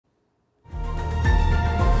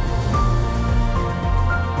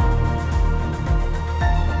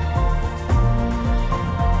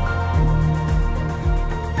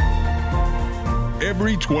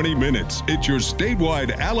every 20 minutes. It's your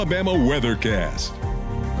statewide Alabama weathercast.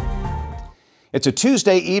 It's a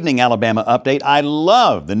Tuesday evening Alabama update. I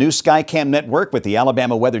love the new Skycam network with the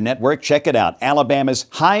Alabama Weather Network. Check it out. Alabama's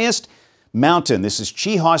highest mountain. This is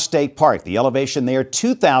Chehaw State Park. The elevation there,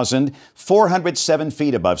 2,407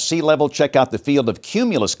 feet above sea level. Check out the field of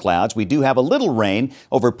cumulus clouds. We do have a little rain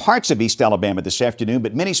over parts of East Alabama this afternoon,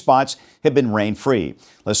 but many spots have been rain-free.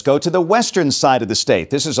 Let's go to the western side of the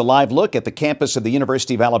state. This is a live look at the campus of the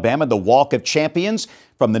University of Alabama, the Walk of Champions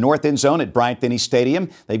from the north end zone at Bryant-Denny Stadium.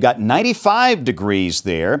 They've got 95 degrees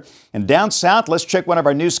there. And down south, let's check one of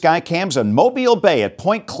our new sky cams on Mobile Bay at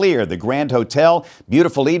Point Clear, the Grand Hotel.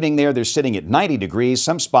 Beautiful evening there. They're sitting at 90 degrees,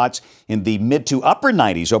 some spots in the mid to upper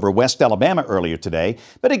 90s over West Alabama earlier today.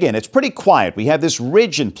 But again, it's pretty quiet. We have this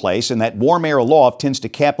ridge in place, and that warm air aloft tends to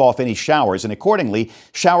cap off any showers, and accordingly,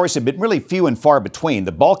 showers have been really few and far between.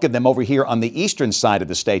 The bulk of them over here on the eastern side of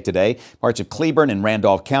the state today, parts of Cleburne and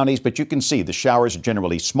Randolph counties, but you can see the showers are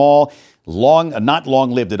generally small, not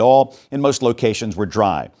long-lived at all, and most locations were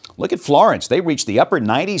dry. Look at Florence. They reached the upper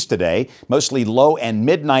 90s today, mostly low and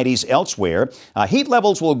mid-90s elsewhere. Heat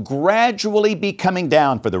levels will gradually be coming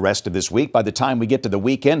down for the rest of this week. By the time we get to the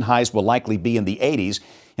weekend, highs will likely be in the 80s.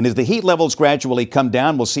 And as the heat levels gradually come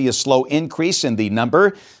down, we'll see a slow increase in the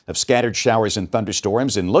number of scattered showers and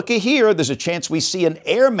thunderstorms. And looky here, there's a chance we see an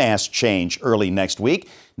air mass change early next week.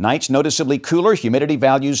 Nights noticeably cooler, humidity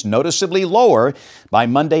values noticeably lower by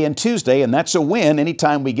Monday and Tuesday, and that's a win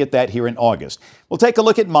anytime we get that here in August. We'll take a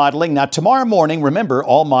look at modeling. Now, tomorrow morning, remember,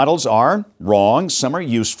 all models are wrong. Some are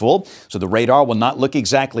useful, so the radar will not look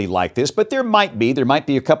exactly like this, but there might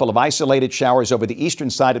be a couple of isolated showers over the eastern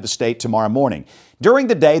side of the state tomorrow morning. During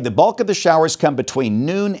the day, the bulk of the showers come between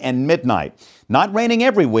noon and midnight. Not raining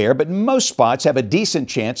everywhere, but most spots have a decent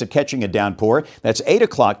chance of catching a downpour. That's 8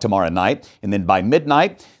 o'clock tomorrow night, and then by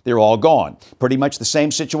midnight, they're all gone. Pretty much the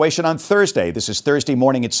same situation on Thursday. This is Thursday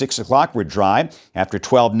morning at 6 o'clock. We're dry. After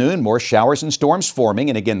 12 noon, more showers and storms forming,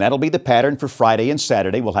 and again, that'll be the pattern for Friday and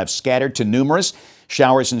Saturday. We'll have scattered to numerous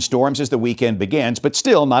showers and storms as the weekend begins, but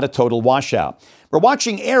still not a total washout. We're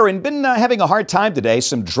watching air and been having a hard time today.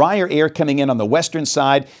 Some drier air coming in on the western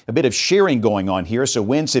side, a bit of shearing going on here, so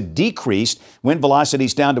winds have decreased. Wind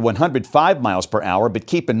velocities down to 105 miles per hour, but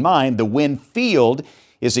keep in mind the wind field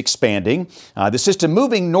is expanding. The system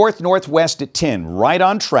moving north-northwest at 10, right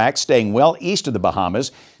on track, staying well east of the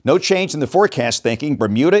Bahamas. No change in the forecast thinking.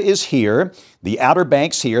 Bermuda is here. The Outer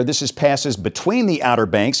Banks here. This passes between the Outer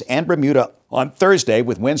Banks and Bermuda on Thursday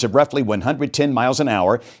with winds of roughly 110 miles an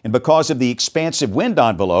hour. And because of the expansive wind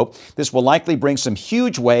envelope, this will likely bring some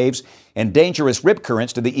huge waves and dangerous rip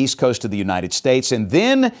currents to the east coast of the United States. And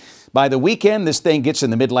then by the weekend, this thing gets in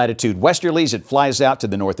the mid-latitude westerlies. It flies out to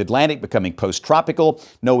the North Atlantic, becoming post-tropical.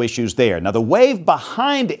 No issues there. Now, the wave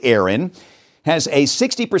behind Erin has a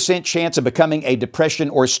 60% chance of becoming a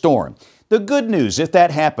depression or storm. The good news, if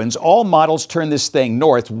that happens, all models turn this thing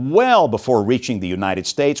north well before reaching the United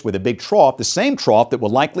States with a big trough, the same trough that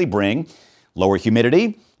will likely bring lower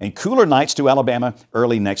humidity and cooler nights to Alabama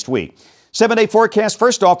early next week. 7-day forecast,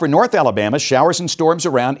 first off, for North Alabama, showers and storms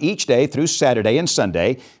around each day through Saturday and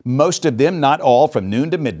Sunday. Most of them, not all, from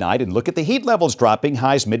noon to midnight. And look at the heat levels dropping,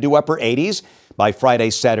 highs mid to upper 80s by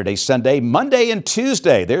Friday, Saturday, Sunday. Monday and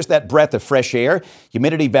Tuesday, there's that breath of fresh air.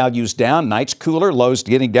 Humidity values down, nights cooler, lows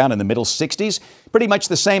getting down in the middle 60s. Pretty much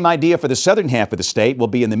the same idea for the southern half of the state. We'll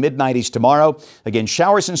be in the mid-90s tomorrow. Again,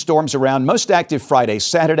 showers and storms around, most active Friday,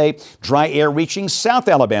 Saturday. Dry air reaching South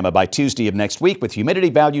Alabama by Tuesday of next week with humidity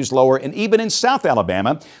values lower, and even in South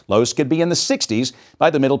Alabama, lows could be in the 60s by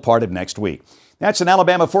the middle part of next week. That's an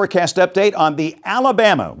Alabama forecast update on the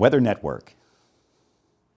Alabama Weather Network.